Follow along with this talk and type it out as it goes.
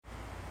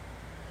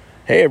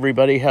Hey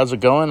everybody, how's it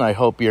going? I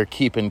hope you're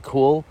keeping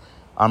cool.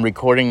 I'm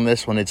recording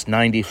this when it's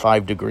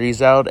 95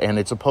 degrees out, and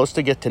it's supposed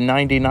to get to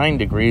 99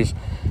 degrees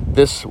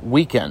this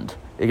weekend.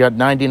 It got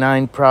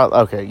 99,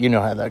 okay, you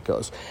know how that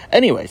goes.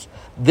 Anyways,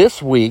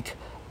 this week,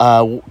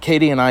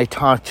 Katie and I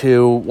talked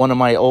to one of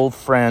my old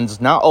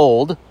friends, not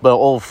old, but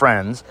old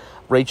friends,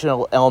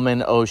 Rachel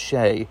Ellman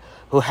O'Shea,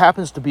 who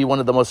happens to be one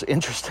of the most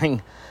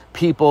interesting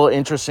people,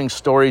 interesting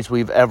stories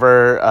we've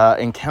ever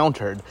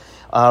encountered.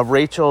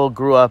 Rachel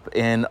grew up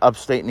in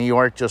upstate New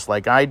York just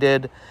like I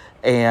did,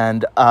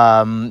 and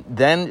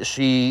then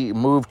she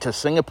moved to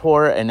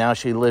Singapore, and now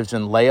she lives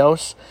in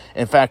Laos.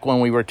 In fact,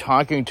 when we were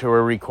talking to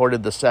her,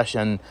 recorded the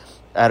session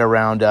at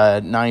around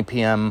 9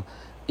 p.m.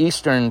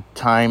 Eastern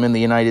time in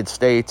the United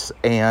States,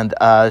 and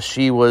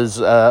she was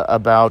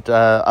about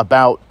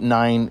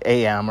 9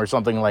 a.m. or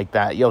something like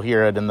that. You'll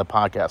hear it in the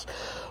podcast.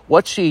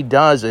 What she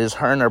does is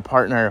her and her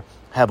partner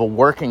have a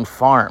working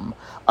farm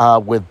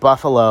with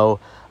buffalo,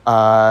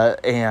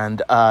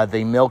 and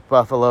they milk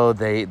buffalo.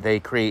 They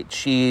create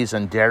cheese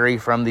and dairy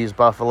from these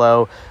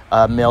buffalo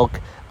milk.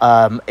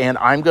 And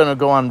I'm going to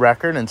go on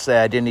record and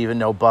say I didn't even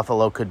know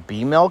buffalo could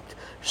be milked.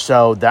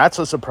 So that's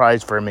a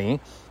surprise for me.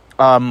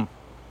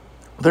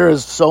 There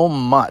is so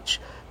much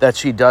that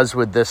she does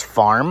with this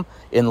farm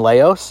in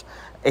Laos.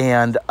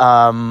 And,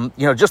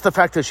 just the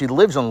fact that she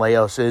lives in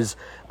Laos is,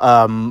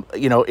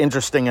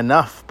 interesting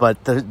enough.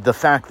 But the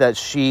fact that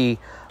she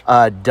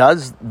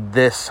does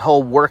this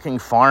whole working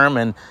farm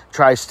and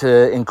tries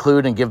to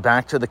include and give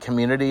back to the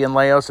community in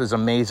Laos is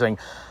amazing.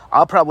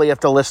 I'll probably have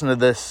to listen to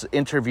this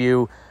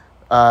interview,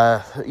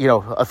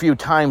 a few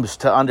times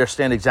to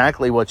understand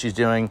exactly what she's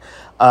doing,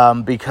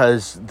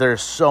 because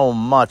there's so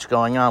much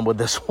going on with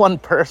this one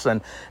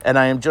person, and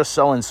I am just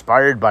so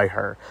inspired by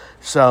her.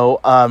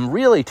 So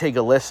really take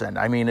a listen.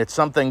 I mean, it's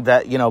something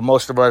that,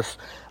 most of us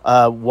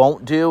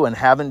won't do and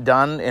haven't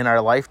done in our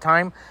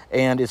lifetime,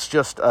 and it's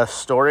just a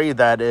story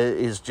that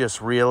is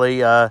just really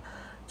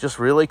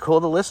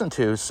cool to listen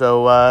to.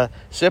 So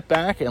sit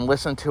back and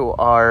listen to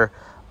our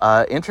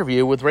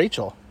interview with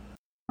Rachel.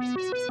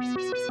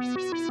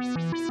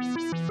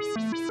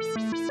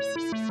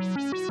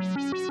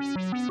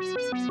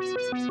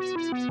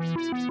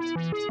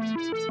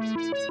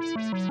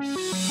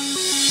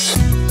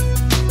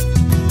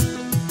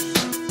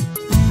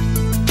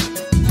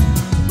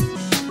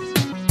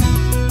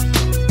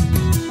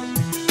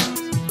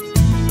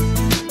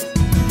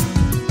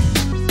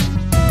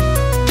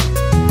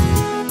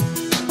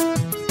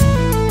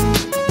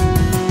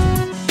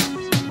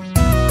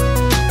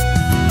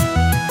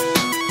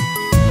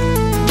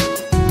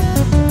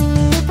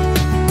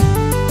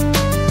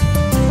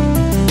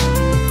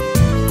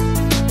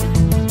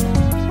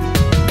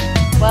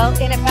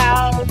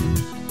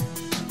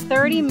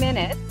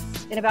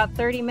 In about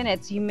 30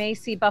 minutes, you may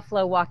see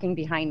buffalo walking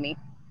behind me.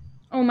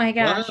 Oh my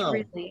gosh, wow.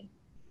 Really?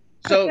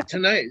 So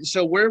tonight,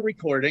 we're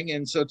recording,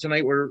 and so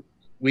tonight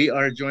we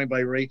are joined by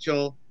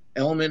Rachel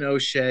Ellman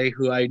O'Shea,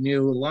 who I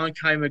knew a long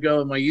time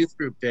ago in my youth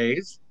group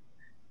days.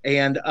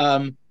 And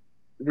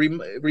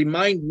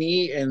remind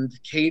me and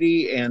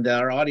Katie and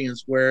our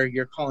audience where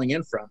you're calling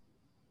in from.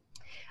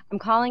 I'm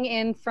calling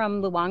in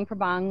from Luang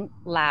Prabang,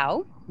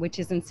 Laos, which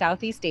is in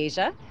Southeast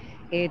Asia.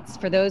 It's,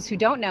 for those who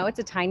don't know, it's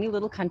a tiny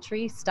little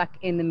country stuck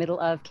in the middle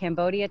of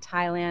Cambodia,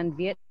 Thailand,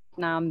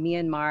 Vietnam,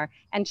 Myanmar,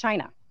 and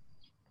China.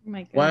 Oh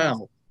my goodness.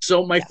 Wow.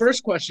 So my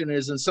first question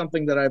is, and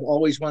something that I've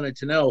always wanted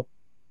to know,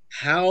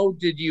 how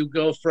did you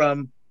go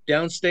from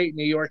downstate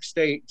New York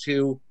State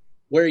to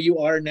where you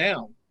are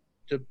now,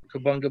 to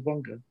Kabunga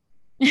Bunga?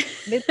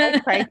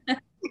 Midlife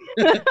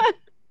crisis.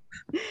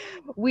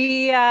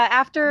 We,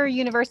 after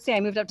university, I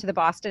moved up to the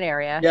Boston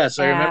area. Yes,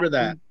 I remember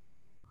that.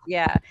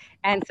 Yeah.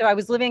 And so I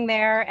was living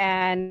there,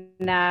 and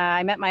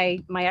I met my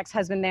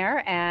ex-husband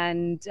there,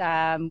 and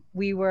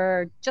we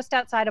were just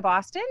outside of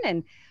Boston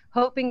and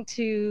hoping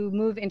to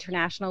move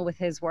international with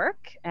his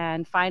work.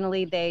 And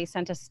finally, they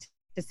sent us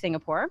to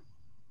Singapore.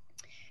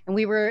 And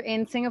we were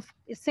in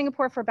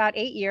Singapore for about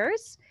 8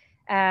 years.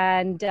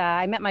 And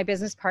I met my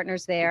business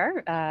partners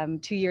there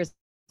 2 years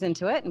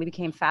into it, and we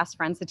became fast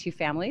friends, the two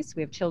families.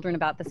 We have children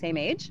about the same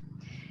age.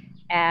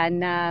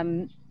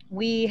 And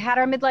we had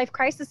our midlife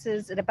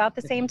crises at about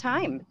the same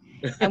time.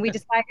 And we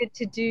decided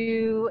to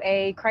do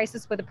a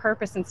crisis with a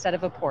purpose instead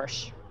of a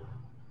Porsche.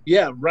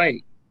 Yeah,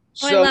 right.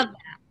 So, I love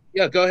that.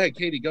 Yeah, go ahead,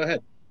 Katie, go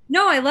ahead.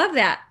 No, I love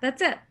that.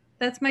 That's it.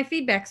 That's my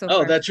feedback so far.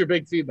 Oh, that's your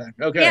big feedback.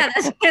 Okay. Yeah,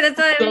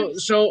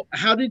 that's so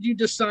how did you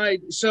decide?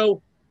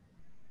 So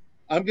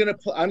I'm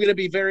gonna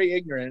be very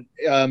ignorant.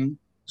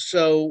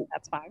 So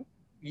that's fine.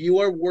 You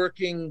are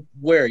working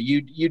where?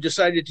 You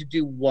decided to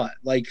do what?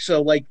 Like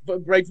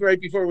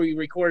right before we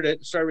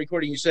started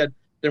recording, you said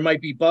there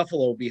might be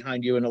buffalo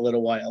behind you in a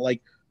little while.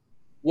 Like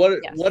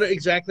what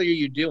exactly are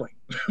you doing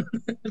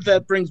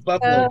that brings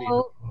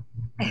buffalo?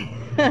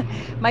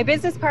 My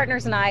business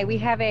partners and I, we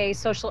have a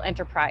social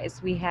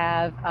enterprise. We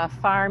have a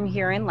farm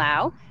here in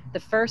Laos, the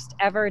first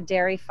ever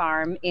dairy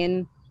farm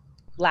in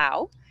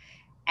Laos.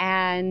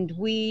 And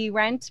we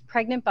rent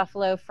pregnant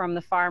buffalo from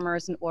the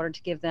farmers in order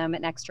to give them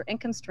an extra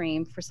income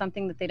stream for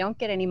something that they don't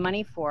get any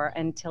money for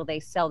until they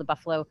sell the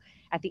buffalo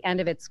at the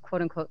end of its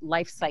quote unquote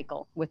life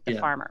cycle with the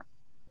farmer.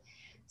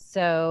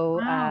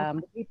 So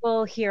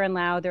people here in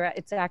Laos,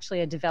 it's actually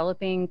a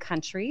developing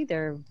country.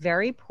 They're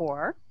very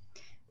poor.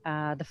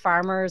 The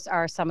farmers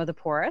are some of the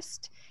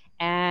poorest.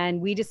 And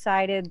we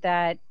decided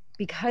that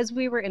because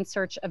we were in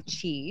search of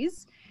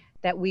cheese,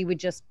 that we would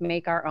just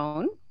make our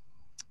own.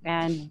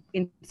 And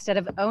instead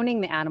of owning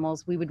the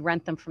animals, we would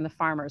rent them from the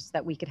farmers so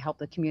that we could help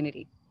the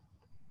community.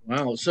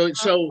 Wow. So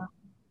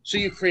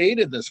you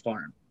created this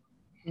farm.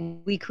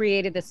 We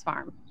created this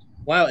farm.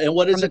 Wow. And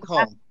what is it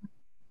called?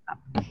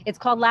 It's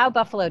called Lao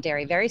Buffalo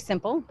Dairy. Very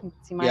simple.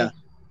 See my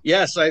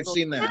Yes, I've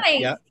seen that. Nice.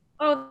 Yeah.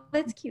 Oh,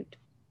 that's cute.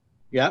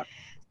 Yeah.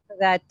 So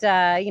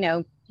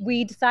that,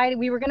 we decided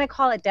we were going to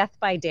call it Death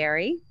by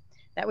Dairy.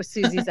 That was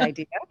Susie's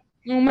idea.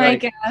 Oh my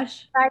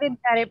gosh. Decided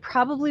that it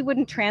probably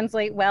wouldn't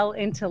translate well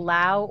into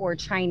Lao or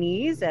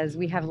Chinese, as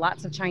we have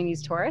lots of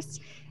Chinese tourists.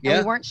 And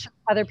we weren't sure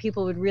other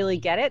people would really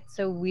get it.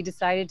 So we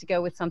decided to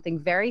go with something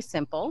very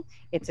simple.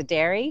 It's a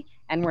dairy,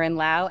 and we're in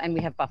Lao, and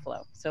we have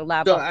buffalo. So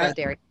Lao Buffalo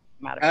Dairy.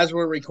 As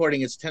we're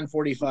recording, it's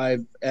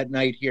 10:45 at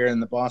night here in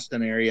the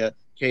Boston area.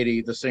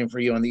 Katie, the same for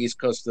you on the East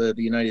Coast of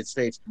the United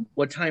States.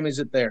 What time is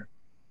it there?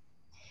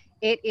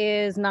 It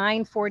is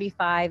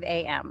 9:45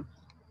 a.m.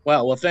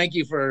 Wow. Well, thank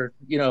you for,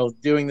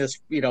 doing this,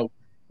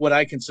 what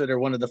I consider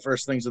one of the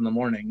first things in the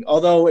morning.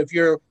 Although if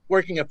you're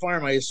working a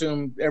farm, I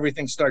assume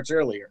everything starts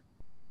earlier.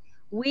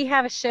 We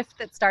have a shift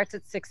that starts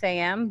at 6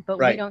 a.m., but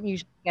we don't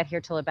usually get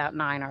here till about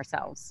 9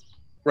 ourselves.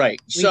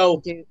 Right. We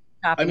do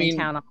shopping in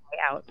town on the way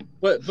out.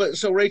 But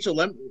so Rachel,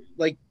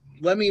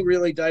 let me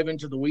really dive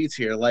into the weeds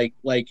here.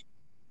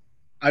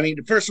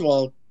 First of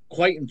all,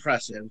 quite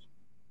impressive,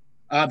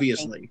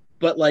 obviously.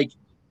 But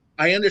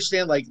I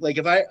understand,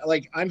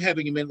 if I'm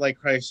having a midlife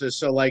crisis,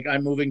 so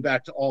I'm moving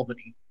back to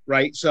Albany,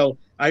 right? So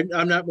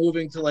I'm not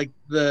moving to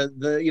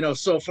the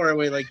so far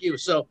away like you.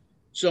 So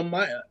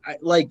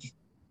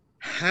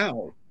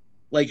how,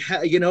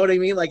 you know what I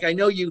mean? I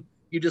know you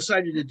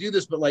decided to do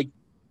this, but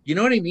you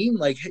know what I mean?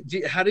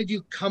 How did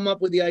you come up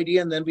with the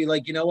idea and then be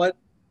like, you know what?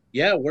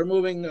 Yeah, we're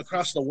moving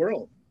across the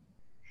world.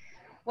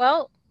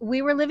 Well,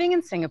 we were living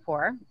in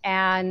Singapore,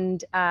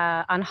 and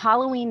on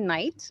Halloween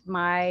night,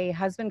 my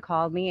husband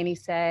called me and he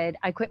said,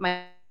 I quit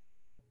my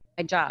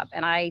job.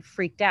 And I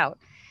freaked out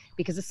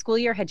because the school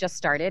year had just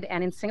started.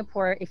 And in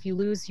Singapore, if you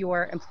lose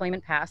your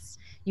employment pass,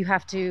 you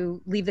have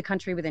to leave the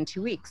country within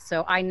 2 weeks.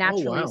 So I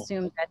naturally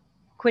assumed that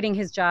quitting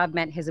his job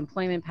meant his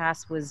employment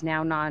pass was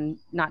now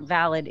not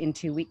valid in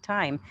 2 week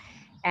time.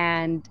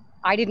 And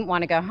I didn't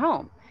want to go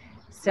home.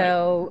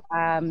 So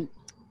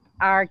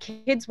our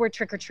kids were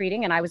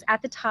trick-or-treating, and I was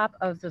at the top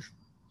of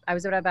I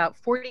was at about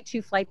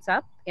 42 flights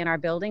up in our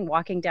building,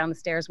 walking down the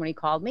stairs when he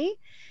called me,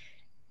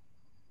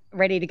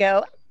 ready to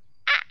go.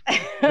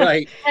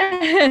 Right.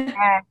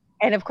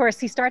 And of course,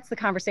 he starts the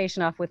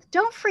conversation off with,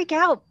 don't freak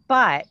out,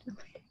 but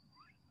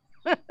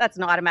that's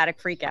an automatic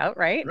freak out,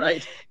 right?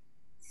 Right.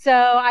 So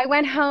I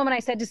went home and I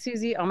said to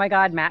Susie, oh my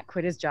God, Matt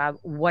quit his job.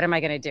 What am I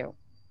going to do?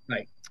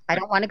 Right. I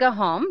don't want to go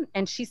home.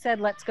 And she said,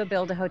 let's go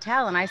build a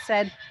hotel. And I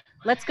said,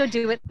 let's go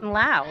do it in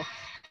Laos.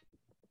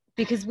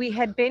 Because we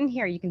had been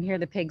here, you can hear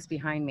the pigs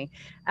behind me.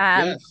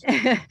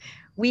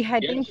 We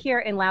had been here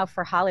in Laos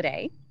for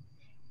holiday.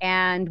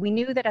 And we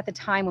knew that at the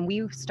time when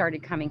we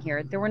started coming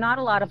here, there were not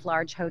a lot of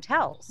large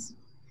hotels.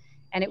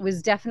 And it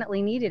was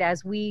definitely needed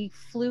as we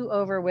flew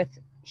over with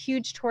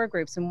huge tour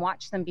groups and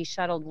watched them be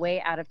shuttled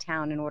way out of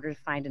town in order to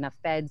find enough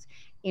beds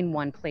in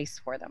one place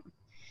for them.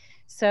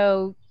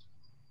 So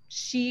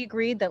she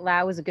agreed that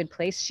Laos was a good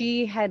place.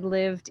 She had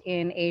lived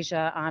in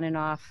Asia on and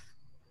off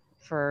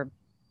for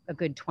a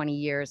good 20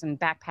 years and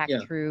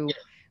backpacked through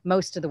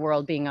most of the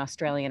world, being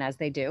Australian as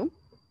they do.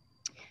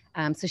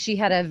 So she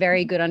had a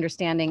very good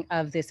understanding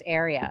of this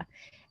area.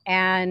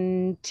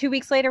 And 2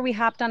 weeks later, we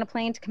hopped on a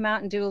plane to come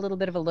out and do a little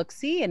bit of a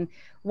look-see. And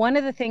one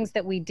of the things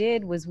that we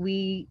did was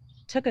we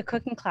took a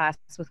cooking class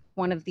with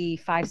one of the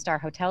 5-star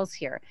hotels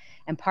here.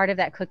 And part of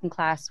that cooking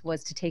class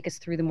was to take us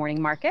through the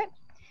morning market.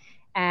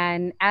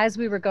 And as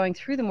we were going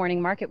through the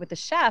morning market with the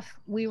chef,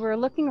 we were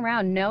looking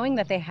around knowing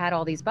that they had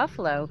all these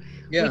buffalo.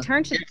 We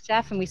turned to the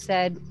chef and we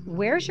said,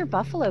 where's your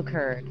buffalo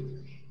curd?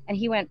 And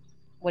he went,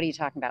 what are you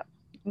talking about?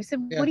 We said,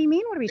 what do you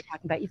mean? What are we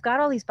talking about? You've got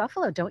all these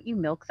buffalo. Don't you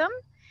milk them?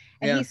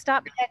 And he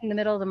stopped dead in the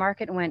middle of the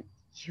market and went,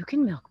 you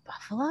can milk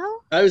buffalo?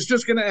 I was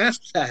just going to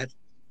ask that.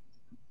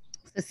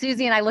 So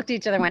Susie and I looked at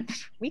each other and went,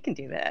 we can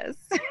do this.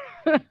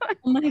 Oh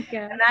my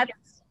God. And that's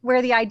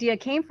where the idea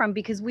came from,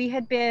 because we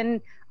had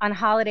been on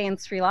holiday in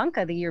Sri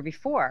Lanka the year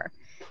before.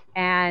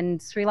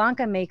 And Sri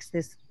Lanka makes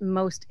this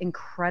most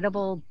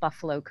incredible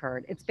buffalo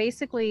curd. It's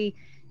basically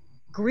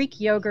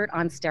Greek yogurt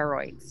on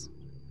steroids.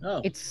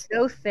 Oh. It's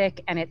so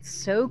thick and it's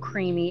so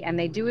creamy, and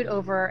they do it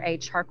over a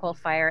charcoal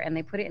fire and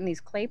they put it in these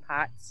clay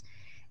pots,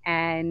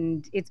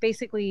 and it's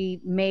basically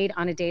made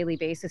on a daily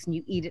basis and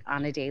you eat it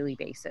on a daily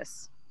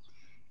basis.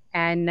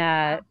 And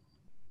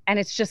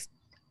it's just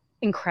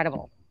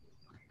incredible.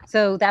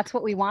 So that's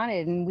what we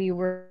wanted. And we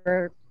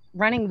were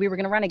going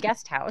to run a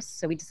guest house.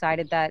 So we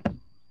decided that,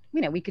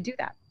 we could do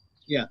that.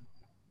 Yeah.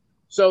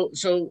 So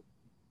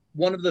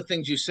one of the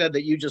things you said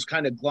that you just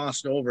kind of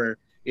glossed over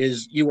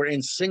is you were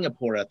in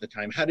Singapore at the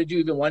time. How did you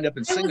even wind up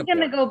in Singapore? I was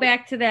going to go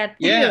back to that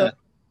too. Yeah.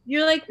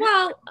 You're like,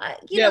 well,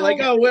 like,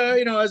 oh, well,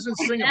 I was in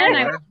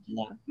Singapore.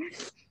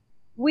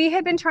 We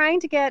had been trying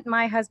to get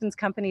my husband's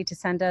company to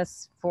send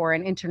us for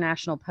an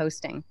international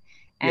posting.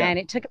 And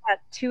it took about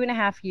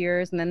 2.5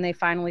 years. And then they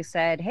finally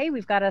said, hey,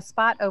 we've got a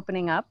spot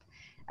opening up.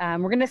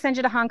 We're going to send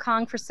you to Hong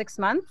Kong for 6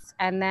 months.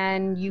 And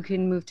then you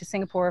can move to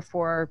Singapore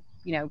for,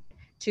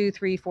 2,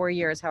 3, 4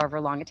 years, however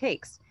long it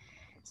takes.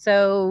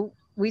 So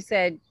we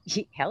said,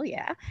 hell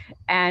yeah.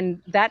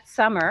 And that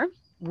summer,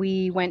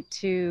 we went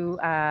to,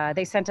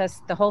 they sent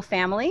us the whole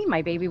family.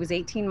 My baby was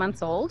 18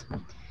 months old.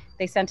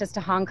 They sent us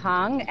to Hong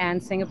Kong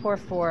and Singapore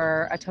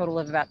for a total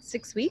of about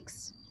 6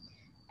 weeks.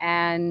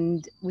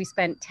 And we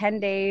spent 10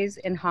 days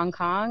in Hong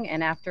Kong.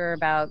 And after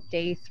about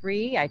day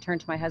 3, I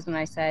turned to my husband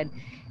and I said,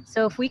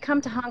 so if we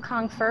come to Hong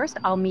Kong first,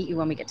 I'll meet you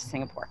when we get to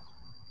Singapore.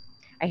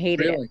 I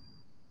hated it.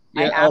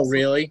 Yeah. Oh,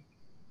 really?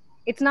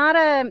 It's not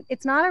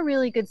a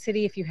really good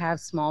city if you have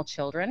small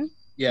children.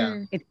 Yeah.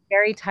 It's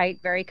very tight,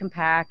 very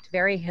compact,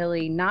 very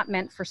hilly, not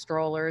meant for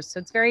strollers. So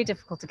it's very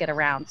difficult to get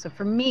around. So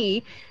for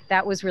me,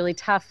 that was really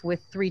tough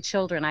with 3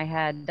 children. I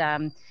had,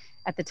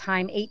 at the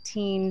time,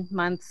 18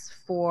 months,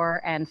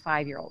 4 and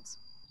 5-year-olds.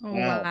 Oh,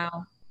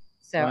 wow.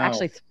 So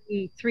actually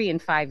 3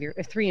 and 4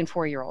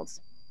 year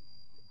olds.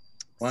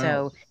 Wow.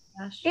 So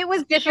it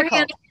was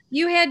difficult.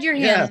 You had your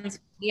hands.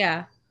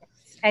 Yeah.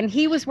 And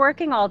he was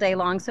working all day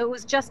long. So it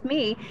was just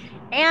me.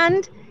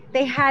 And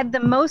they had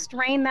the most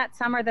rain that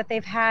summer that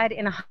they've had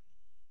in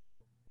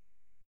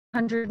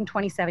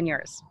 127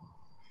 years.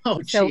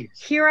 Oh, geez. So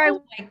here I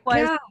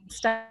was God.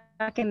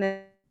 stuck in the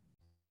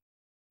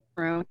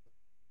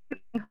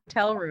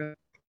hotel room,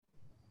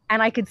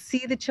 and I could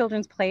see the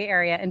children's play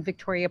area in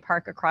Victoria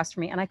Park across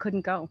from me, and I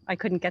couldn't go. I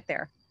couldn't get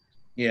there.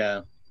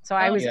 Yeah. So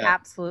I was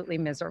absolutely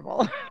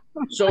miserable.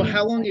 So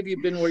how long have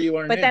you been where you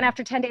are now? But then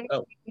after 10 days,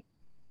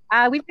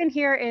 we've been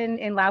here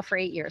in Laos for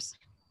 8 years.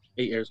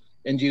 8 years.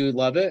 And do you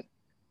love it?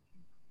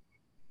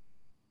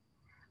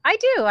 I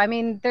do. I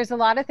mean, there's a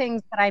lot of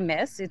things that I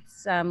miss.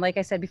 It's like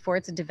I said before,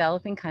 it's a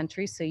developing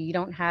country. So you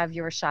don't have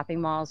your shopping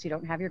malls. You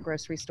don't have your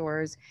grocery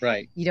stores.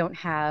 Right. You don't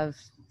have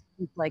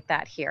things like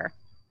that here.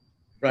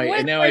 Right.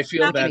 And now I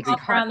feel bad.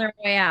 They're on their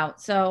way out.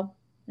 So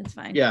it's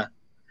fine. Yeah.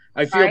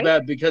 I feel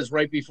bad because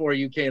right before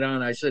you came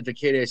on, I said to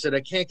Katie, I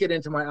can't get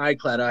into my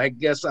iCloud. I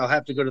guess I'll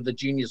have to go to the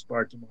Genius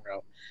Bar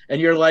tomorrow.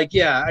 And you're like,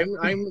 yeah,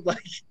 I'm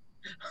like,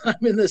 I'm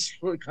in this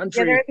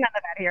country. Yeah, there's none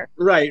of that here.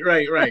 Right.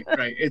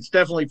 It's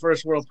definitely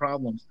first world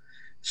problems.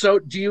 So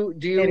do you,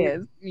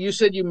 you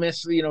said you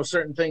miss,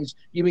 certain things,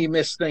 you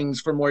miss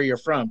things from where you're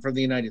from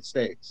the United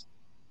States.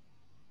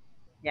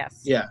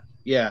 Yes. Yeah.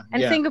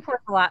 And Singapore's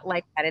a lot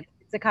like that.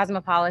 It's a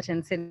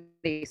cosmopolitan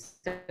city.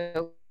 So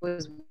it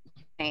was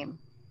the same.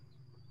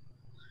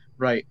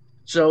 Right.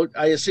 So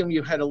I assume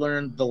you had to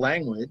learn the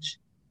language.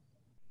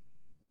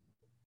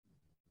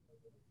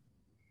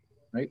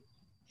 Right.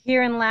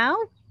 Here in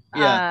Laos?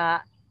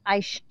 Yeah.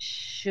 I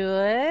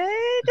should.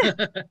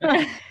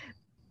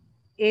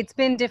 It's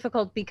been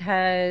difficult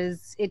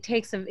because it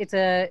takes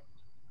the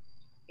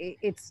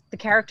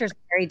characters are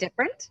very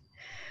different.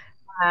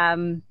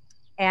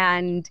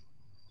 And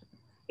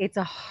it's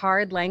a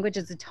hard language.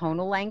 It's a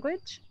tonal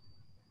language.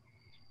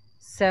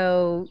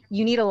 So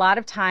you need a lot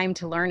of time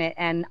to learn it.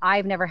 And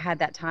I've never had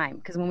that time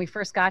because when we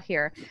first got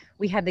here,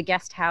 we had the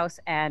guest house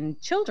and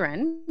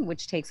children,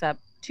 which takes up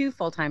 2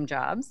 full-time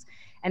jobs.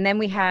 And then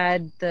we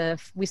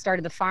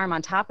started the farm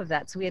on top of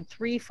that. So we had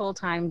 3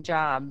 full-time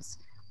jobs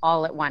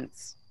all at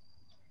once.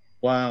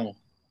 Wow.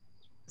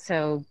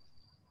 So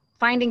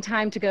finding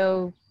time to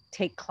go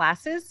take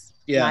classes,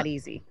 not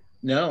easy.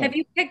 No. Have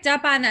you picked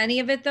up on any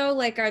of it though?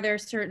 Like, are there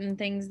certain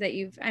things that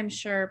you've, I'm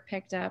sure,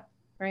 picked up,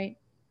 right?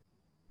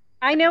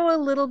 I know a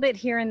little bit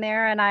here and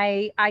there, and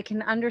I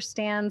can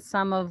understand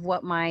some of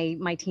what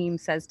my team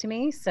says to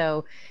me.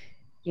 So,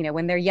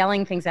 when they're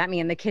yelling things at me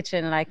in the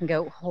kitchen and I can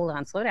go, hold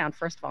on, slow down,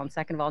 first of all. And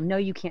second of all, no,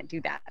 you can't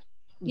do that.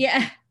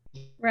 Yeah.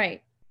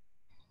 Right.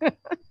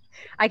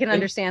 I can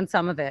understand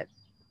some of it.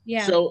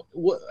 Yeah. So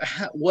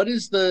what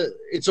is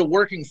it's a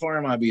working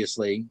farm,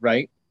 obviously,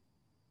 right?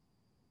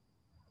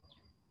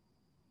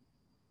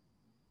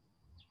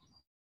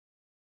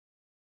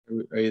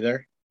 Are you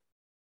there?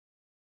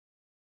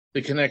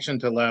 The connection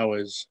to Lao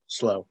is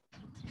slow.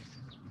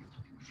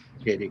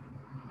 Katie.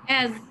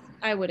 As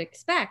I would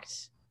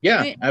expect.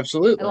 Yeah,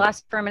 absolutely. I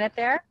lost for a minute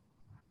there.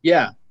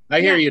 Yeah,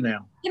 I hear you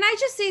now. Can I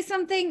just say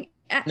something?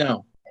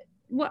 No.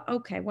 Well,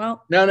 okay.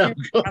 Well, no.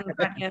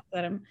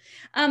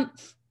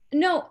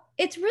 No,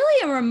 it's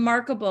really a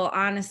remarkable,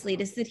 honestly,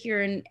 to sit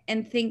here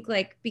and think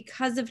like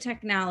because of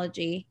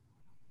technology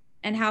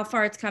and how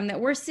far it's come that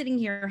we're sitting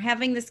here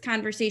having this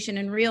conversation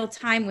in real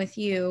time with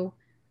you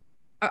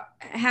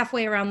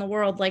halfway around the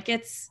world. Like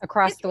it's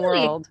across the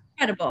really world.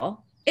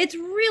 Incredible. It's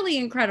really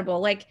incredible.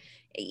 Like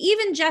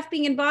even Jeff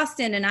being in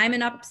Boston and I'm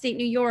in upstate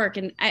New York.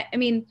 And I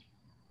mean,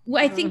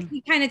 I think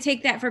we kind of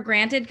take that for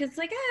granted because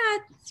like,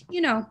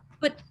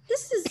 but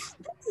this is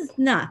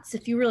nuts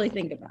if you really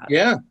think about it.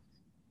 Yeah,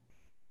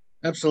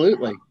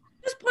 absolutely.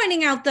 Just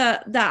pointing out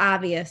the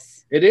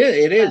obvious. It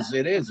is.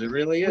 It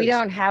really is. We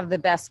don't have the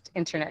best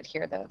internet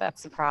here, though.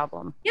 That's the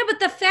problem. Yeah, but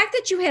the fact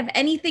that you have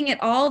anything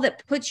at all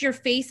that puts your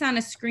face on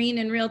a screen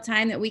in real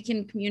time that we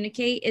can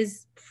communicate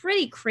is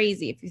pretty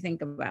crazy if you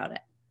think about it.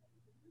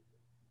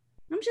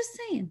 I'm just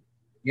saying.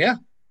 Yeah.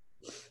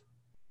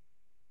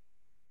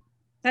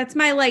 That's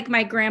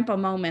my grandpa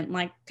moment.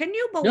 Like, can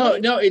you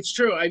believe? No, it's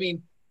true. I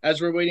mean,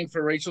 as we're waiting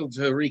for Rachel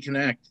to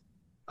reconnect,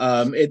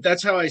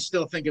 that's how I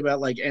still think about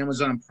like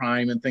Amazon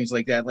Prime and things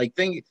like that. Like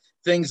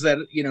things that,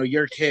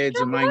 your kids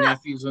and my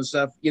nephews and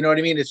stuff, you know what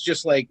I mean? It's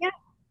just like,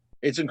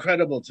 it's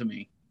incredible to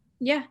me.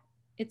 Yeah.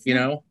 It's,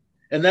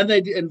 and then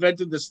they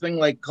invented this thing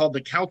like called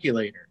the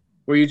calculator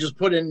where you just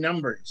put in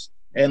numbers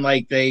and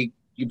like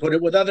you put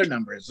it with other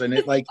numbers and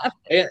it like,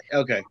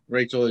 okay,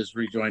 Rachel is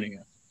rejoining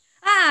us.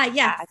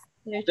 Yeah.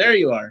 There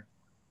you are.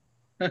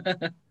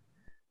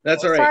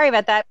 That's all right. Sorry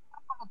about that.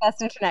 The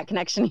best internet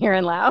connection here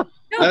in Lao.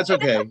 No, that's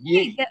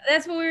okay.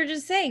 That's what we were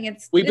just saying.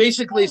 We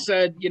basically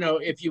said,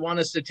 if you want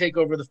us to take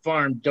over the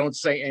farm, don't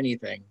say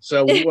anything.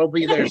 So we will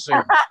be there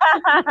soon.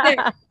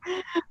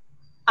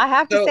 I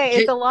have to say,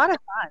 it's a lot of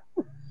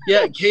fun.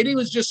 Yeah, Katie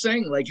was just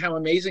saying like how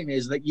amazing it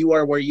is that you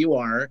are where you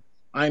are.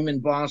 I'm in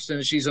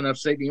Boston, she's in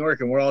upstate New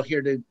York, and we're all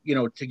here to,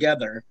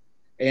 together.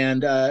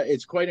 And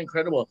it's quite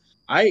incredible.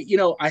 I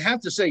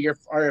have to say you're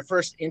our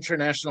first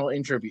international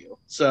interview.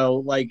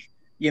 So like,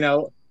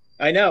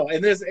 I know.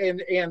 And this,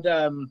 and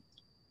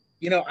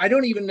I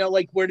don't even know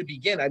like where to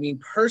begin. I mean,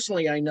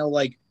 personally, I know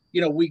like,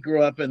 we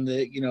grew up in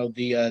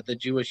the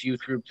Jewish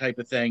youth group type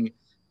of thing.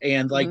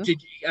 And like,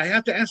 I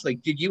have to ask,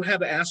 like, did you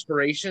have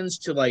aspirations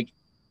to like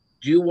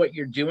do what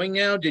you're doing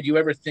now? Did you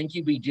ever think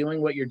you'd be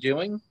doing what you're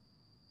doing?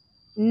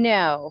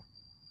 No.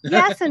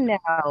 Yes and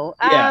no.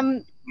 Yeah.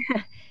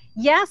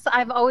 Yes,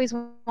 I've always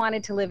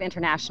wanted to live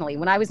internationally.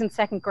 When I was in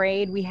second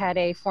grade, we had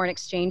a foreign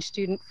exchange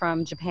student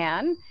from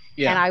Japan,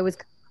 and I was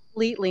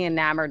completely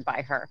enamored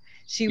by her.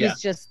 She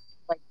was just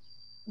like,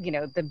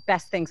 the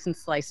best thing since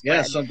sliced bread.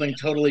 Yeah, something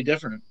totally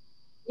different.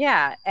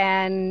 Yeah,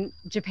 and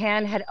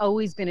Japan had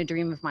always been a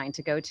dream of mine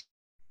to go to,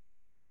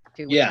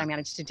 which I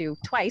managed to do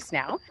twice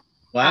now.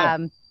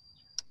 Wow.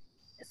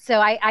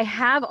 So I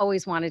have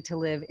always wanted to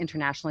live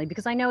internationally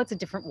because I know it's a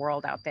different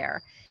world out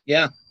there.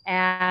 Yeah.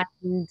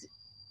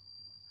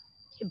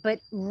 But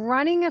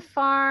running a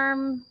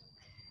farm,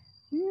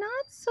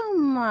 not so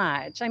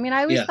much. I mean,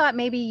 I always thought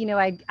maybe,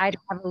 I'd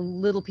have a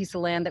little piece of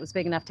land that was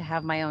big enough to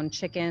have my own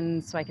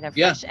chickens so I could have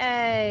fresh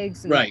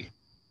eggs and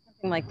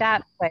something like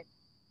that. But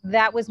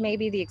that was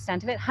maybe the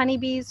extent of it.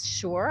 Honeybees,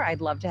 sure.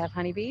 I'd love to have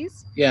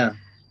honeybees. Yeah.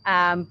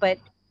 But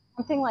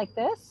something like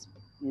this,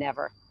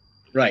 never.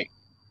 Right.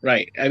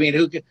 I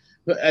mean,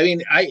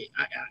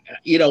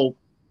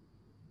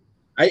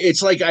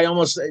 it's like I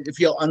almost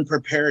feel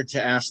unprepared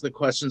to ask the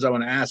questions I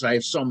want to ask. I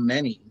have so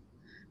many,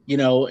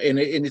 and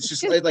it's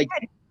just like,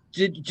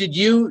 did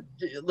you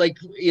like,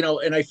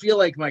 and I feel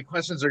like my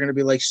questions are going to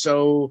be like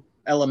so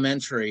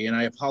elementary, and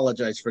I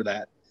apologize for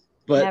that.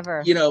 But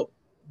never.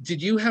 Did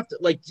you have to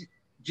like,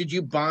 did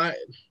you buy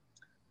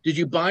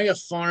a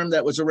farm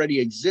that was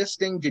already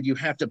existing? Did you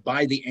have to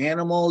buy the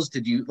animals?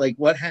 Did you like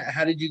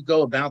how did you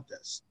go about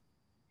this?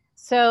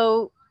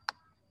 So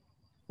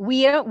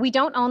we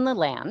don't own the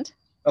land.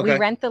 Okay. We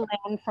rent the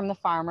land from the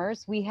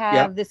farmers. We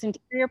have this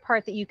interior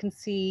part that you can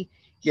see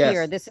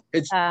here. This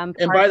is, and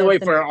by the way,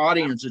 for our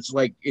audience, it's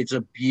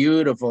a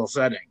beautiful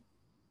setting.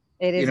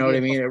 It is. You know what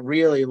I mean? It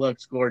really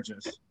looks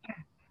gorgeous.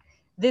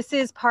 This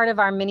is part of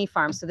our mini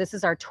farm. So this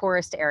is our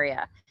tourist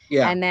area.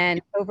 Yeah. And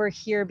then over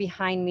here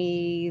behind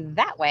me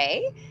that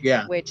way,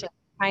 which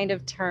kind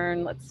of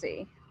turn, let's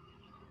see.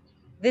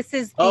 This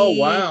is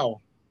the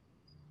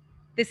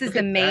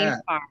main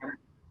farm.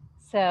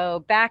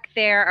 So back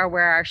there are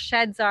where our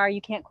sheds are.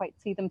 You can't quite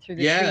see them through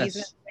the trees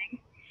and everything.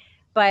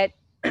 But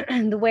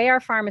the way our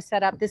farm is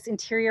set up, this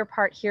interior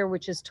part here,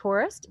 which is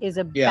tourist, is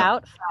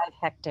about 5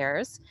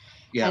 hectares.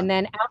 Yeah. And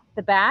then out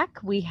the back,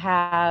 we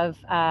have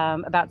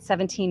about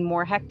 17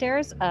 more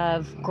hectares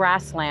of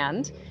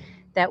grassland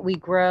that we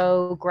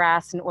grow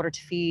grass in order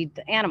to feed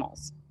the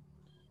animals.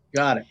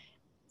 Got it.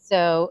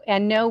 So,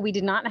 and no, we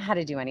did not know how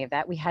to do any of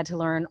that. We had to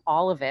learn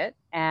all of it.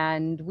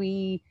 And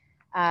we,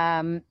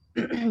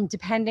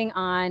 depending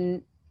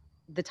on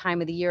the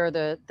time of the year,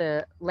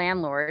 the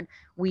landlord,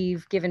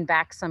 we've given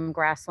back some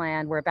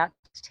grassland. We're about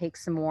to take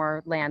some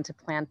more land to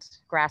plant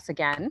grass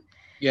again.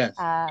 Yes.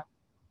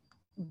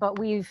 But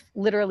we've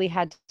literally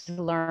had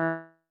to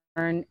learn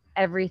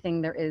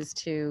everything there is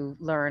to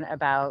learn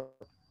about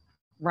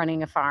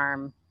running a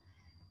farm,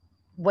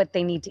 what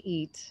they need to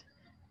eat,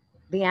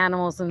 the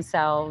animals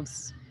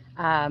themselves.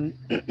 As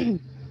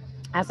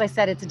I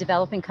said, it's a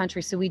developing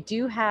country. So we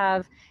do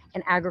have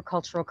an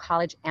agricultural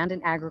college and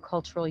an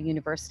agricultural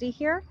university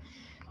here,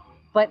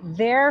 but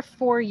their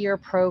 4-year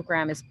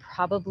program is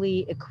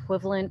probably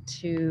equivalent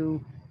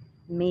to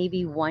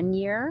maybe 1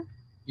 year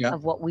Yeah.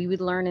 of what we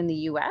would learn in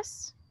the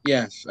US.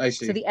 Yes, I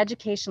see. So the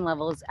education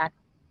level is actually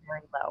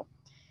very low.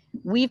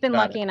 We've been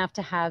lucky enough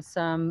to have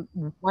some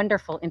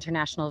wonderful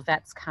international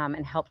vets come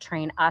and help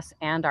train us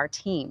and our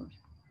team.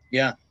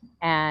 Yeah.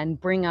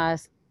 And bring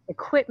us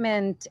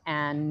equipment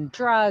and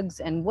drugs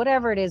and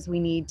whatever it is we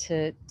need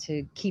to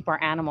keep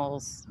our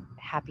animals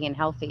happy and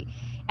healthy.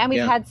 And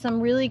we've had some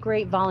really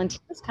great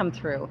volunteers come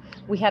through.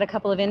 We had a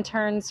couple of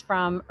interns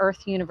from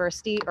Earth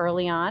University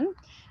early on.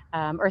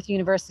 Earth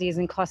University is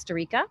in Costa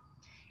Rica.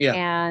 Yeah.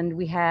 And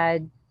we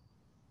had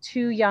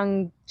 2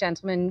 young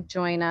gentlemen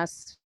join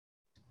us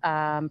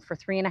for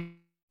 3.5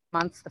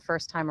 months the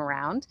first time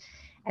around.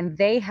 And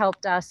they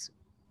helped us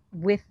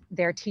with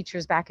their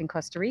teachers back in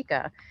Costa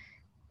Rica,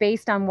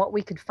 based on what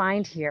we could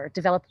find here,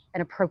 develop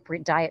an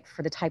appropriate diet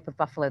for the type of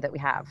buffalo that we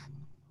have.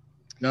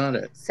 Got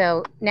it.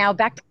 So now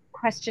back to the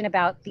question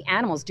about the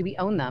animals. Do we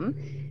own them?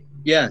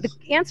 Yes.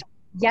 The answer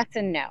is yes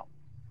and no.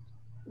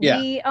 Yeah.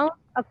 We own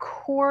a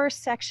core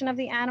section of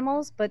the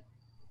animals, but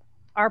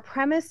our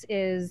premise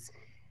is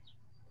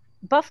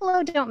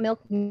buffalo don't milk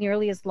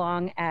nearly as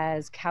long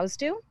as cows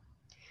do.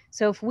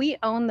 So if we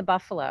own the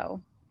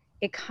buffalo,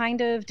 it kind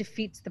of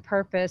defeats the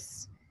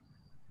purpose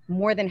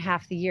more than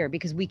half the year,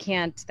 because we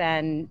can't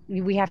then,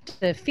 we have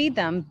to feed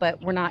them,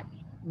 but we're not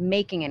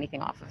making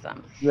anything off of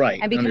them. Right.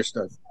 And because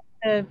Understood. it's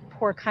a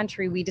poor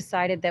country, we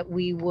decided that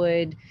we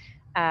would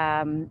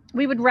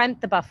rent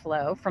the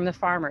buffalo from the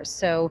farmers.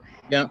 So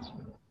Yeah.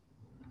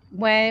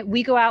 when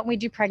we go out and we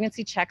do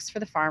pregnancy checks for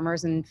the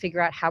farmers and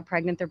figure out how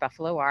pregnant their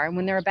buffalo are, and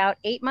when they're about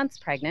 8 months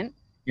pregnant,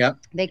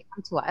 they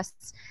come to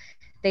us.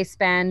 They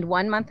spend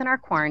 1 month in our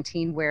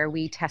quarantine where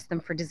we test them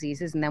for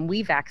diseases, and then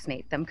we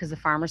vaccinate them because the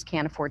farmers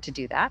can't afford to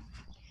do that.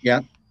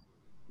 Yeah.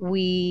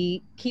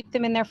 We keep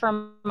them in there for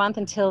a month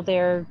until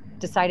they're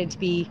decided to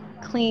be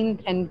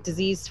clean and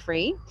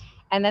disease-free.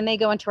 And then they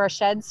go into our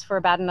sheds for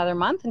about another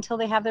month until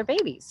they have their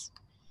babies.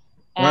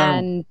 Wow.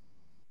 And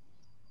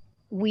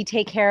we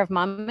take care of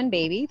mom and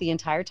baby the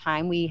entire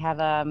time. We have,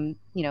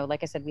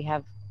 like I said, we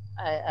have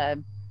a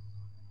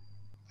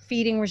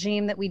feeding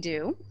regime that we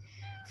do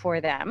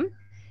for them.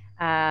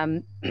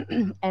 And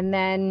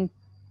then,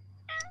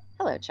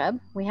 hello, Chubb.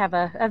 We have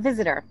a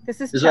visitor. This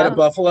is Is Chubb. that a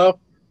buffalo?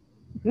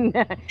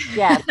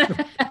 Yes.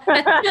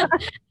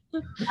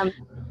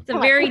 It's a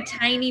very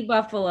tiny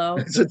buffalo.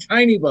 It's a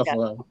tiny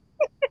buffalo.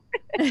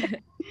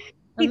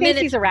 He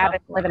thinks he's a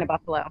rabbit more than a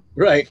buffalo.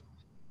 Right.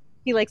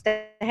 He likes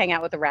to hang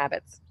out with the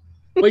rabbits.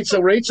 Wait, so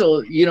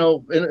Rachel,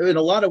 in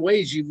a lot of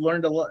ways, you've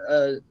learned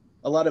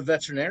a lot of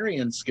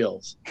veterinarian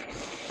skills.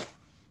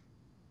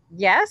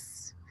 Yes.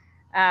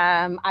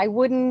 I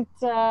wouldn't,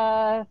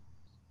 yeah.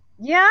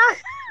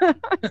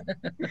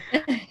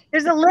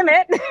 There's a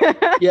limit.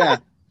 Yeah.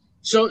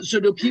 So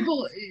do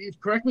people,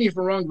 correct me if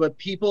I'm wrong, but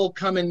people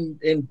come in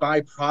and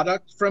buy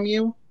product from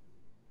you?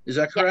 Is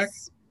that correct?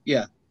 Yes.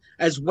 Yeah.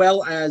 As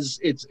well as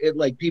it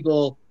like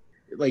people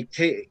like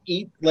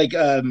eat, like,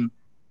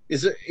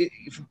 is it,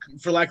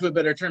 for lack of a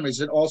better term,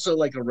 is it also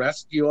like do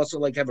you also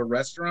like have a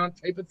restaurant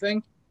type of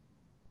thing?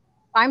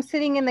 I'm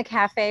sitting in the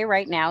cafe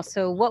right now.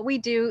 So what we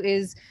do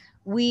is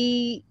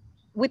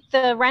with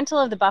the rental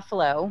of the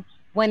buffalo,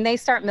 when they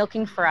start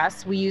milking for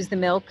us, we use the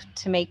milk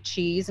to make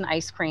cheese and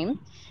ice cream.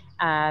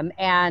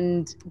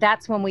 And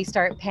that's when we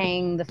start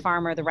paying the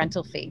farmer the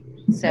rental fee.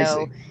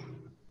 So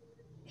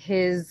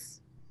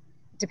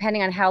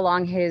depending on how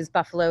long his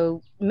buffalo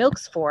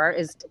milks for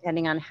is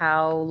depending on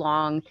how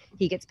long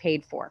he gets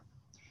paid for.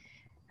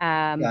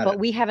 But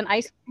we have an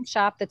ice cream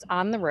shop that's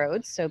on the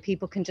road, so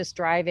people can just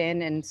drive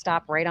in and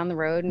stop right on the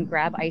road and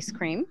grab ice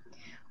cream.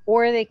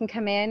 Or they can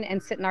come in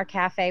and sit in our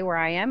cafe where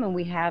I am, and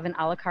we have an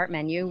a la carte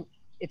menu.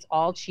 It's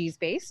all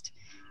cheese-based.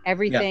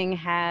 Everything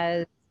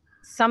has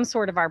some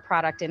sort of our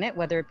product in it,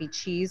 whether it be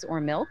cheese or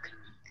milk.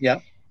 Yeah.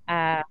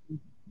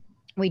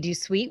 We do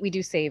sweet, we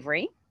do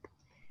savory.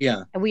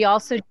 Yeah. And we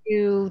also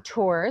do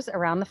tours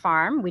around the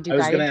farm. We do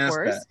guided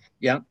tours.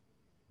 Yeah.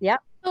 Yeah.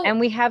 And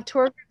we have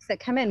tour groups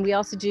that come in. We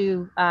also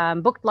do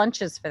booked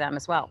lunches for them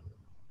as well.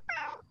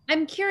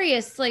 I'm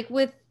curious, like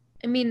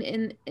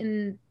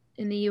in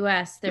the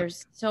US,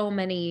 there's so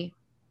many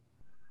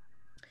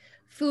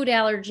food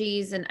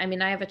allergies. And I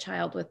mean, I have a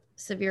child with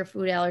severe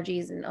food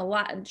allergies,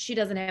 and she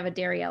doesn't have a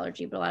dairy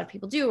allergy, but a lot of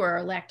people do, or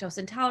are lactose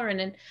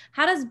intolerant. And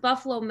how does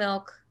buffalo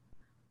milk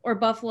or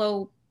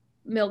buffalo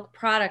milk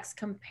products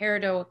compare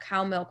to a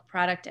cow milk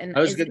product? And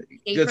that's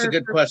a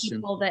good question.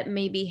 People that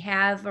maybe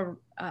have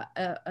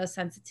a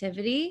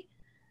sensitivity.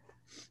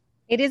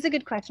 It is a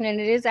good question, and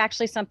it is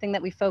actually something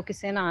that we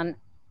focus in on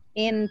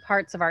in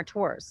parts of our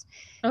tours,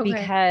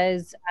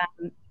 because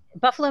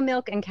buffalo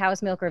milk and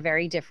cow's milk are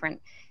very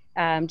different.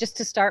 Just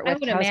to start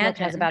with, cow's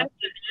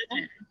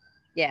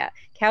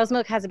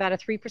milk has about a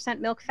 3%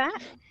 milk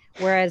fat,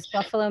 whereas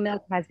buffalo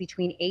milk has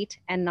between 8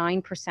 and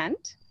 9%.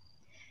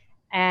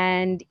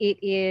 And it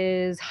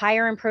is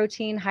higher in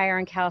protein, higher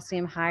in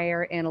calcium,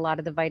 higher in a lot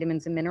of the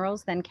vitamins and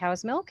minerals than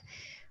cow's milk.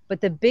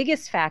 But the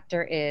biggest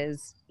factor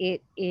is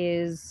it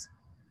is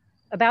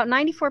about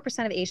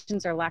 94% of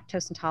Asians are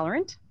lactose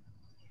intolerant,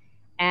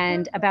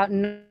 and about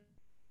 9%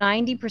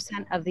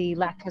 90% of the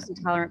lactose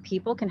intolerant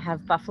people can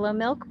have buffalo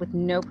milk with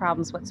no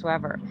problems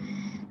whatsoever.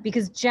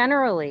 Because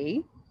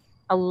generally,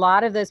 a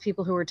lot of those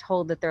people who are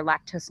told that they're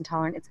lactose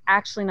intolerant, it's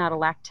actually not a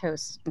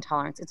lactose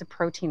intolerance, it's a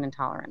protein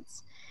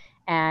intolerance.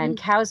 And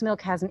cow's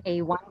milk has an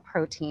A1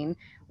 protein,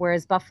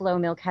 whereas buffalo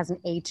milk has an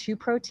A2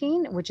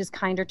 protein, which is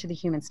kinder to the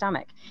human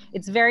stomach.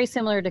 It's very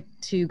similar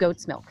to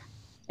goat's milk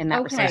in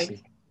that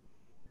respect.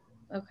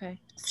 Okay.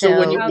 So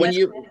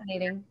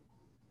Fascinating.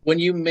 when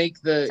you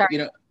make the, Sorry. you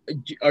know,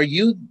 are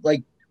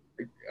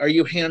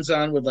you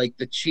hands-on with like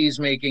the cheese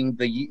making,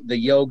 the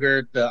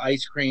yogurt, the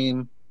ice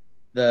cream,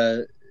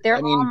 They're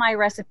all my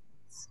recipes.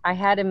 I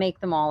had to make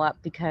them all up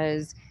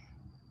because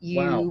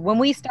when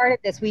we started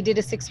this, we did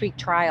a 6-week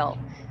trial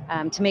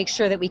to make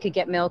sure that we could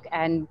get milk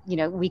and, you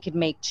know, we could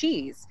make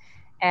cheese.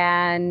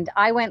 And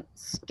I went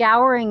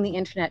scouring the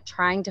internet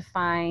trying to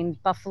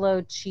find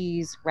buffalo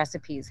cheese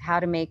recipes, how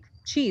to make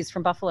cheese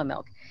from buffalo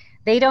milk.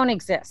 They don't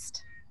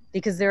exist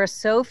because there are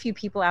so few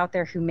people out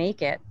there who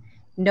make it.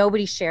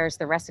 Nobody shares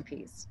the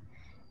recipes.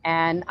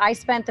 And I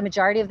spent the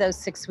majority of those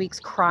 6 weeks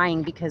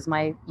crying because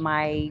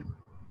my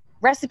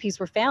recipes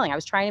were failing. I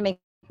was trying to make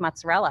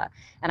mozzarella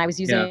and I was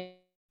using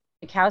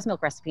a cow's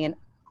milk recipe and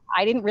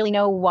I didn't really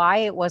know why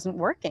it wasn't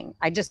working.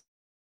 I just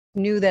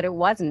knew that it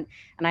wasn't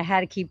and I had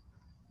to keep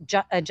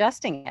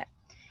adjusting it.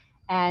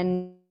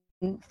 And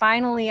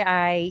finally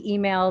I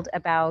emailed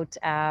about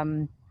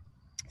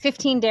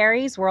 15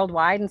 dairies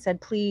worldwide and said,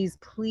 please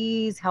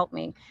help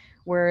me.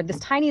 We're this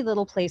tiny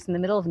little place in the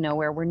middle of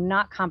nowhere. We're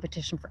not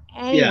competition for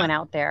anyone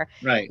out there.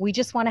 Right. We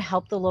just want to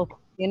help the local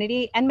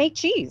community and make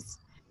cheese.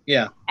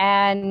 Yeah.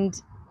 And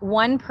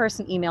one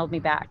person emailed me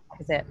back. That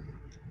was it.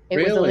 It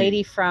was a Really?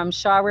 lady from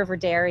Shaw River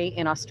Dairy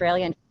in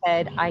Australia and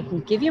said, I can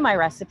give you my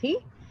recipe,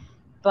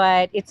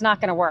 but it's not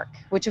going to work,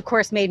 which of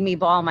course made me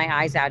bawl my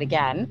eyes out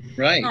again.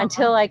 Right.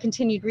 Until I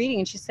continued reading.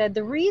 And she said,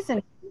 the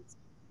reason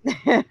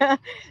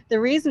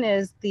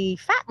is the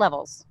fat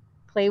levels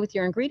play with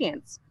your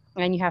ingredients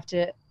and you have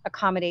to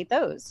accommodate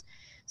those.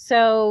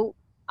 So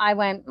I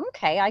went,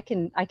 okay, I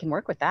can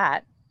work with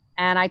that.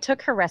 And I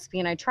took her recipe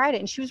and I tried it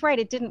and she was right,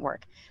 it didn't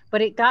work,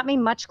 but it got me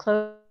much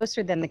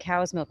closer than the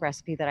cow's milk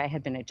recipe that I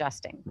had been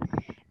adjusting.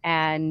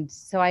 And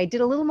so I did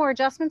a little more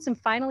adjustments and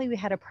finally we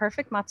had a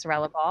perfect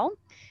mozzarella ball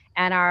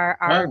and our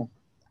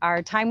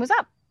time was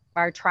up.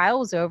 Our trial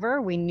was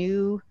over. We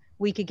knew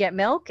we could get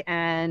milk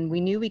and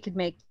we knew we could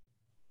make.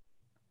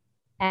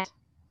 And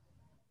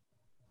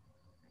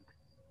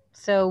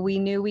so we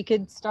knew we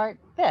could start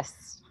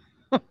this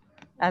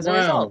as a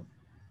result.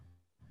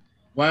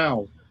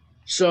 Wow.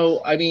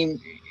 So, I mean.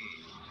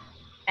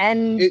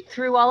 And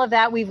through all of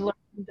that, we've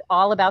learned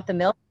all about the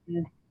milk.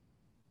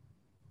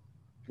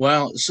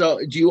 Wow. So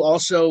do you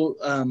also.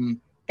 Go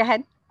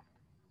ahead.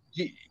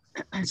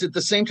 Is it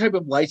the same type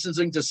of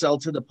licensing to sell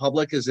to the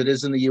public as it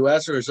is in the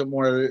US or is it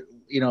more,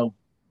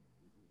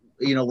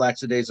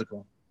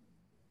 lackadaisical?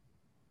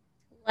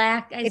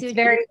 It's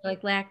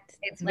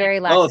very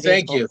lackadaisical. Oh,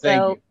 thank you.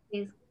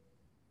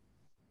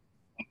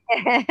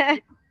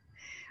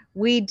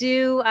 We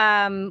do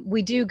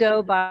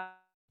go by.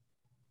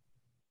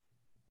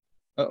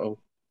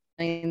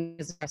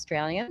 Is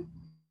Australian.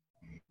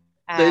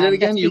 Say that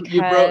again. You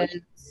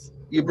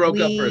broke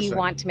up for a second. We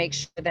want to make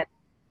sure that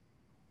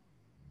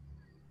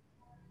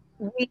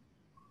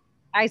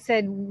I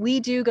said we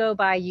do go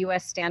by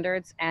US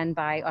standards and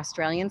by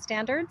Australian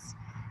standards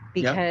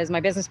because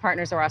my business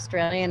partners are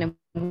Australian and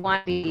we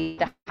want to be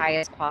the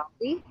highest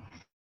quality.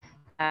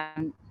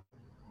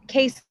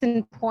 Case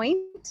in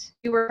point,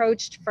 we were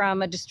approached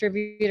from a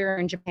distributor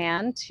in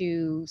Japan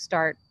to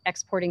start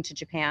exporting to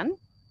Japan.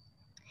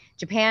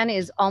 Japan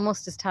is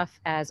almost as tough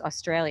as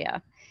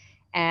Australia.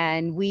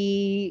 And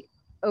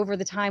over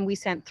the time, we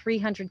sent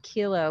 300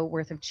 kilo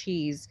worth of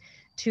cheese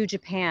to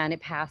Japan. It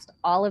passed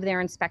all of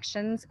their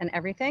inspections and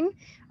everything.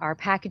 Our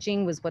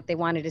packaging was what they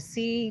wanted to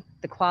see,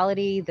 the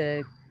quality,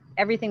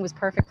 everything was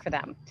perfect for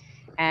them.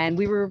 And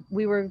we were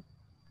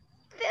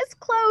this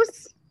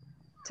close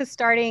to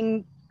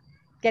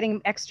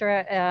getting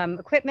extra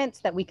equipment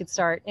so that we could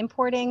start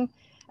importing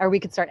or we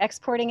could start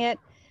exporting it.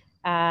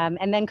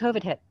 And then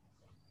COVID hit.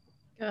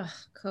 Ugh,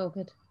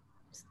 COVID.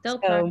 Still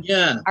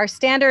our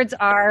standards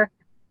are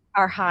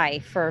high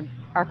for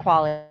our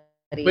quality.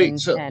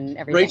 And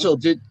everything. Rachel,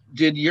 did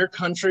your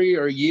country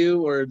or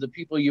you or the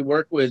people you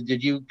work with,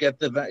 did you get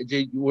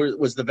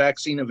was the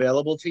vaccine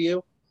available to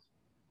you?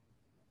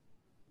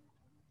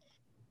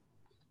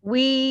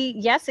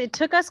 Yes, it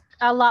took us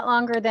a lot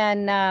longer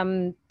than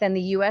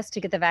the US to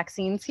get the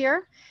vaccines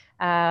here,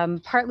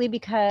 partly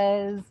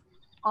because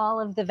all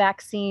of the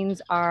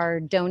vaccines are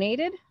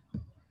donated.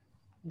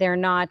 They're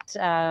not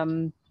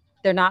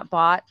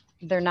bought.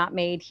 They're not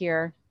made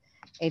here.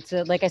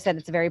 Like I said,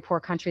 it's a very poor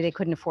country. They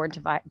couldn't afford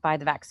to buy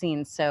the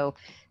vaccines. So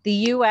the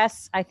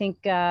US, I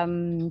think,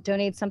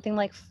 donates something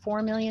like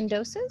 4 million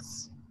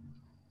doses.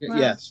 Wow.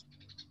 Yes.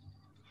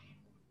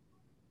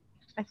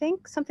 I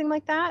think something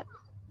like that.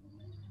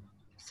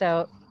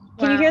 So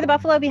can you hear the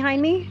buffalo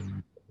behind me?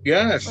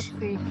 Yes. Let's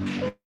see.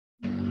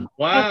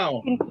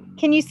 Wow.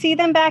 Can you see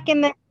them back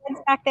in the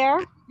back there?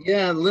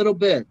 Yeah, a little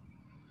bit.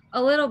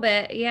 A little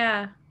bit,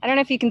 yeah. I don't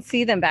know if you can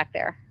see them back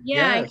there.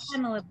 Yeah, Yes. I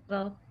can a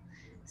little.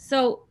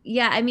 So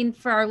yeah, I mean,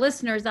 for our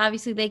listeners,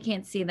 obviously they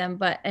can't see them,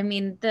 but I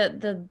mean,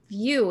 the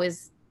view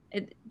is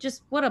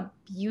just what a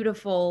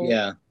beautiful,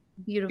 Yeah.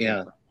 beautiful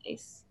Yeah.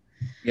 place.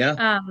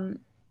 Yeah.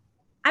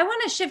 I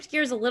want to shift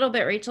gears a little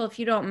bit, Rachel, if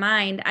you don't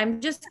mind.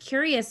 I'm just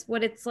curious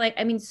what it's like.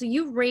 I mean, so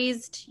you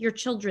raised your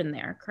children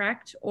there,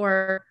 correct?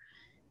 Or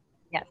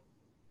Yes.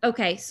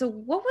 okay, so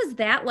what was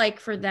that like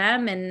for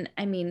them? And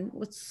I mean,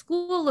 what's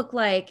school look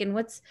like, and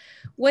what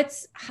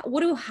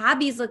do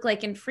hobbies look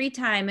like in free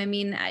time? I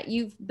mean,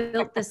 you've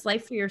built this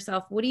life for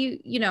yourself. What do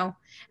you know?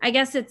 I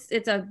guess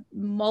it's a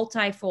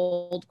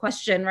multifold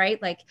question, right?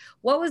 Like,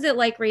 what was it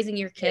like raising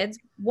your kids?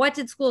 What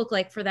did school look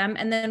like for them?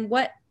 And then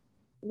what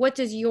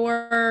does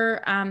your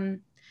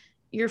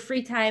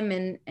free time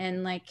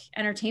and like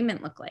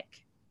entertainment look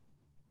like?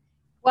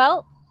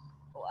 Well,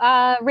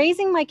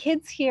 raising my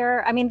kids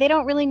here, I mean, they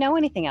don't really know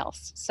anything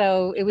else.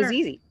 So it was Sure.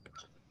 easy.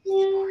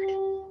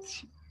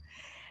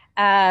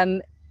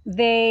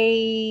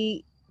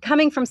 They,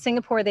 coming from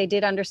Singapore, they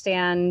did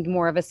understand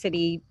more of a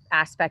city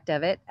aspect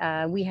of it.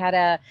 We had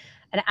an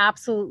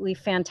absolutely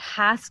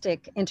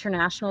fantastic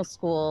international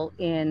school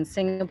in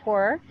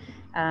Singapore,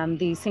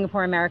 the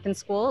Singapore American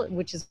School,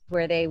 which is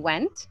where they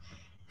went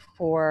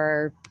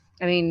for,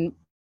 I mean,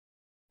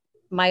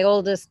 my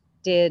oldest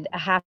did a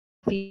half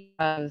year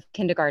of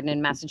kindergarten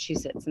in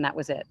Massachusetts, and that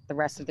was it. The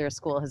rest of their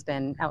school has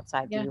been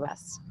outside Yeah. the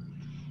US.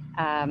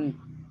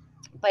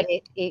 But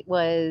it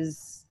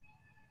was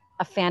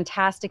a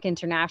fantastic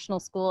international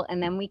school.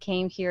 And then we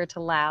came here to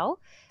Laos.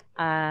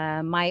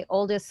 My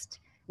oldest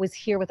was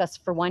here with us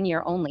for 1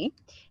 year only.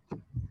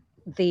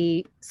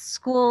 The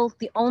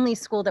only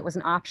school that was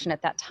an option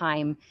at that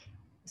time,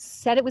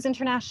 said it was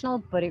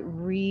international, but it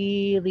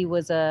really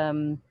was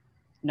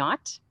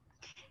not.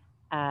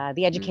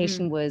 The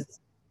education was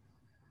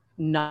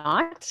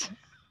not.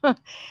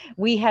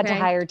 We had to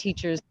hire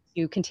teachers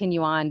to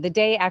continue on. The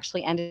day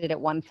actually ended at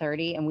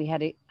 1:30, and we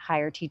had to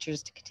hire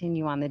teachers to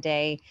continue on the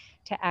day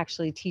to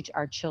actually teach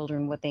our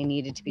children what they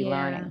needed to be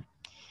learning.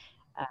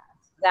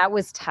 That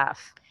was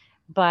tough.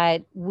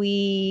 But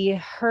we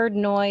heard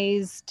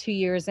noise 2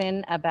 years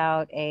in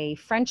about a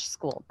French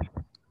school.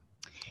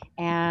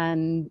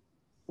 And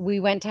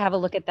we went to have a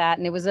look at that.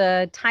 And it was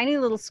a tiny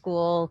little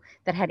school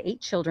that had 8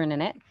 children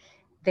in it.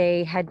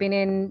 They had been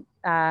in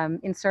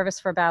service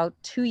for about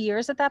 2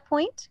 years at that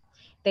point.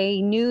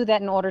 They knew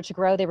that in order to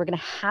grow, they were going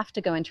to have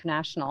to go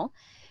international.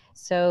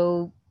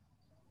 So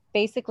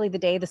basically, the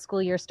day the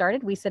school year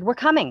started, we said, we're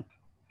coming.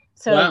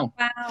 So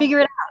figure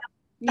it out.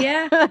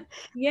 Yeah.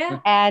 Yeah.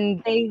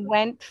 And they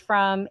went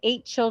from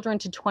 8 children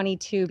to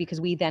 22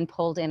 because we then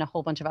pulled in a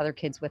whole bunch of other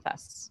kids with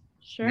us.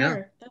 Sure.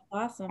 Yeah. That's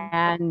awesome.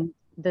 And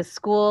the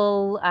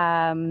school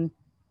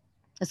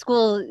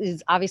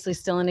is obviously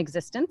still in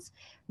existence.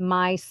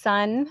 My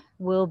son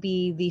will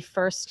be the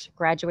first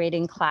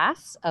graduating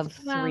class of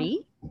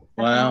 3.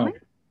 Wow.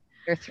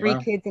 There are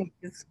 3 kids in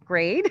his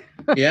grade.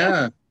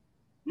 Yeah.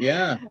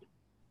 Yeah.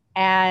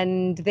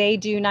 And they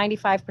do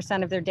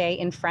 95% of their day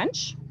in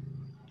French.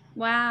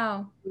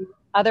 Wow.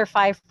 Other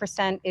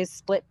 5% is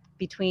split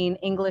between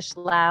English,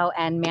 Lao,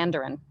 and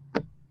Mandarin.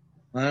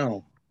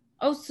 Wow.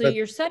 Oh, so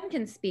your son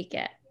can speak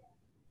it?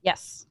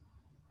 Yes.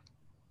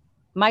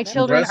 My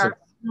children are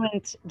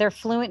fluent. They're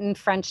fluent in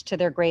French to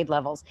their grade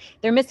levels.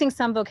 They're missing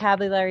some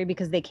vocabulary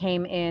because they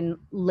came in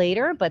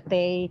later, but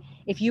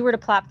if you were to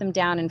plop them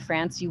down in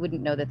France, you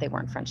wouldn't know that they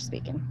weren't French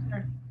speaking.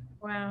 Sure.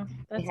 Wow.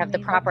 They have the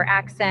proper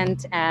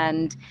accent,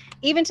 and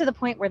even to the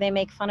point where they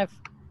make fun of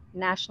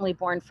nationally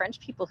born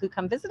French people who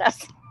come visit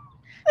us.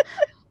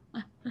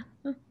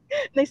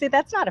 They say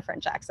that's not a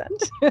French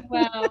accent.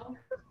 Wow.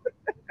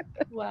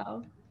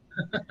 Wow.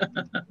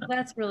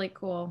 That's really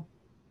cool.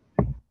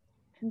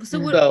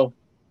 So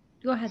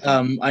go ahead.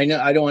 I know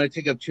I don't want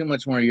to take up too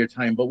much more of your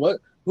time, but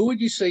who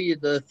would you say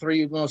the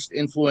 3 most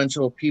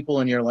influential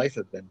people in your life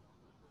have been?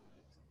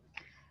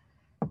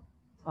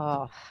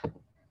 Oh,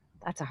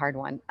 that's a hard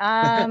one.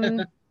 I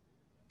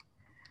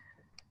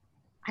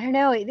don't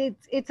know.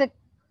 It's a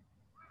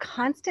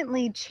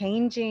constantly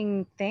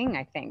changing thing,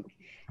 I think,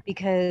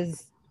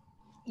 because,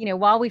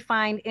 while we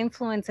find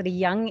influence at a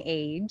young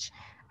age,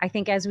 I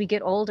think as we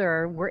get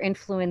older, we're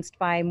influenced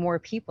by more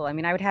people. I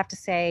mean, I would have to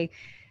say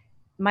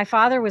my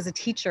father was a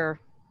teacher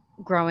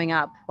growing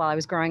up while I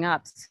was growing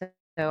up.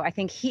 So I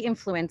think he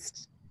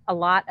influenced a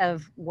lot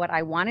of what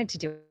I wanted to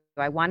do.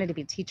 I wanted to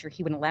be a teacher.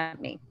 He wouldn't let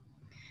me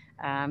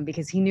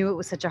because he knew it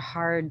was such a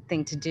hard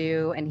thing to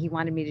do, and he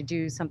wanted me to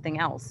do something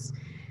else.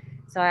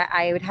 So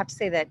I would have to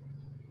say that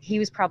he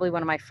was probably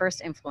one of my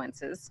first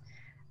influences.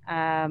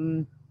 I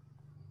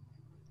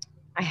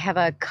have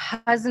a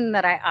cousin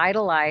that I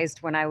idolized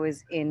when I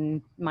was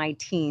in my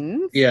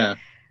teens. Yeah.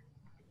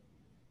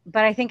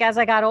 But I think as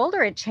I got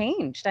older, it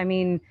changed. I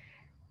mean,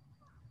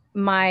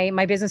 my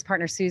business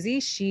partner, Susie,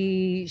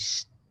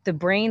 the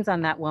brains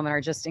on that woman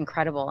are just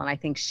incredible. And I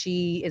think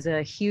she is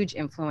a huge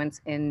influence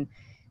in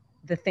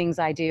the things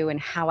I do and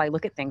how I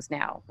look at things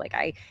now.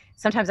 Like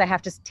sometimes I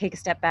have to take a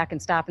step back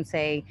and stop and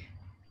say,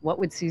 what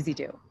would Susie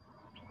do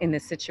in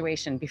this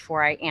situation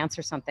before I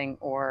answer something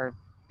or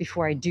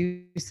before I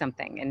do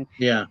something? And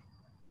Yeah.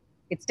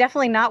 it's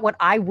definitely not what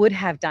I would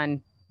have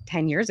done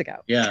 10 years ago.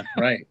 Yeah,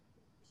 right.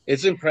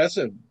 It's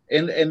impressive.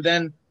 And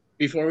then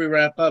before we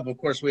wrap up, of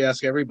course, we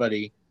ask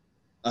everybody,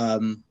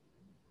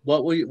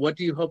 what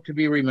do you hope to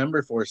be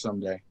remembered for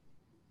someday?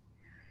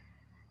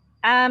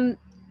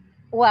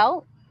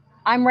 Well,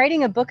 I'm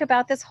writing a book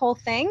about this whole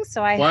thing,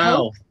 so I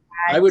hope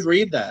I would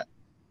read that.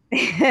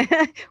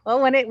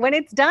 Well, when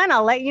it's done,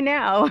 I'll let you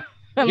know.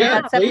 I'm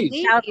about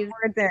 70,000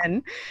 words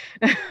in,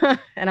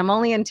 and I'm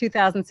only in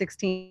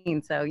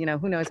 2016, so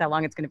who knows how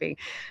long it's going to be.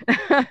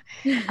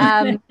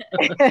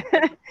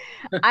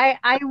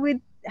 I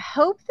would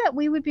hope that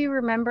we would be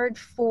remembered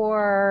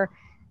for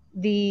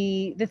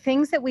the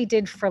things that we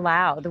did for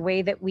Lao, the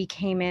way that we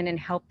came in and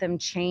helped them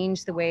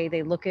change the way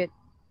they look at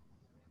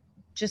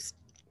just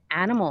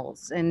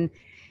animals. And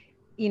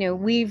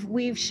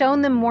we've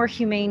shown them more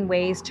humane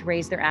ways to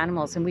raise their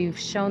animals, and we've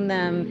shown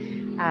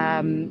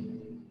them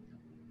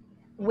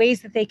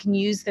ways that they can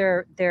use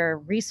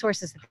their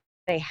resources that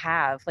they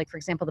have. Like, for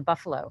example, the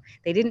buffalo.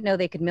 They didn't know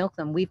they could milk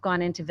them. We've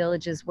gone into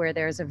villages where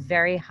there's a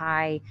very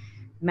high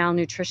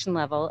malnutrition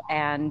level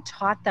and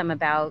taught them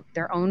about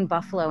their own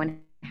buffalo and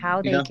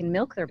how they can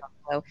milk their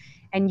buffalo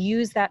and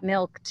use that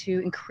milk to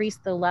increase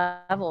the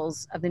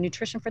levels of the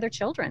nutrition for their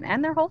children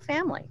and their whole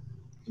family.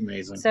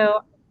 Amazing.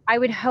 So I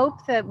would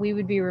hope that we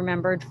would be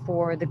remembered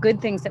for the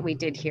good things that we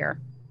did here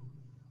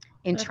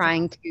in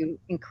trying to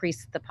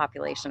increase the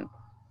population.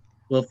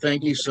 Well,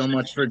 thank you so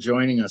much for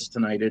joining us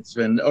tonight. It's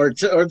been, or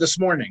this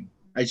morning,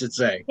 I should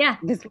say. Yeah,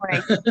 this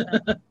morning.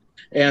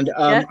 And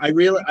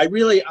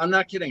I'm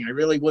not kidding. I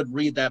really would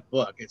read that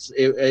book.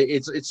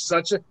 It's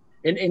such an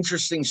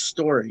interesting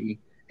story,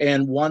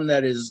 and one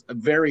that is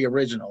very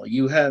original.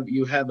 You have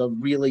a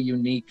really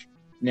unique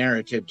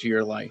narrative to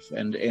your life,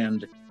 and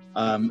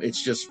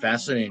it's just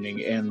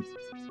fascinating. And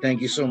thank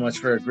you so much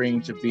for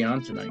agreeing to be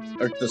on tonight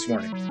or this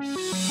morning.